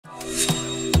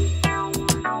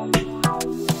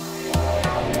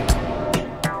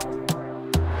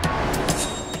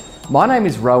My name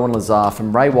is Rowan Lazar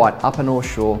from Ray White Upper North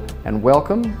Shore, and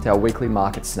welcome to our weekly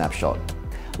market snapshot.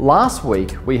 Last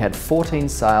week we had 14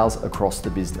 sales across the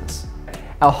business.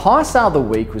 Our high sale of the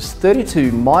week was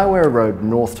 32 Maiwera Road,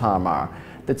 North Taramara,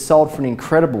 that sold for an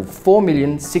incredible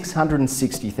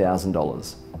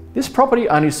 $4,660,000. This property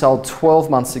only sold 12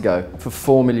 months ago for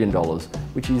 $4 million,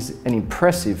 which is an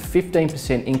impressive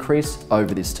 15% increase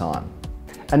over this time.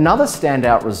 Another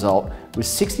standout result was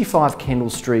 65 Kendall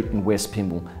Street in West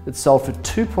Pymble that sold for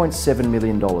 $2.7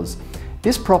 million.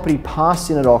 This property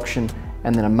passed in at auction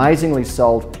and then amazingly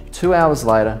sold 2 hours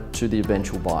later to the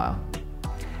eventual buyer.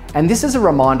 And this is a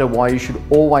reminder why you should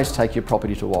always take your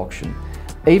property to auction.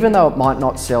 Even though it might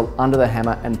not sell under the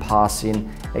hammer and pass in,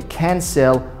 it can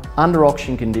sell under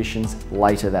auction conditions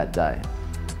later that day.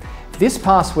 This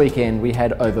past weekend we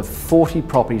had over 40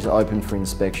 properties open for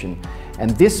inspection,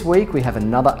 and this week we have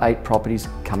another 8 properties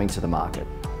coming to the market.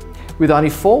 With only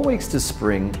 4 weeks to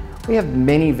spring, we have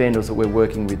many vendors that we're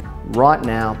working with right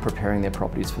now preparing their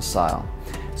properties for sale.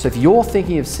 So if you're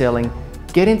thinking of selling,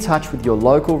 get in touch with your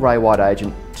local Ray White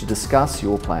agent to discuss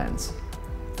your plans.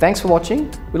 Thanks for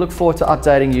watching. We look forward to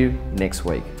updating you next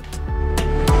week.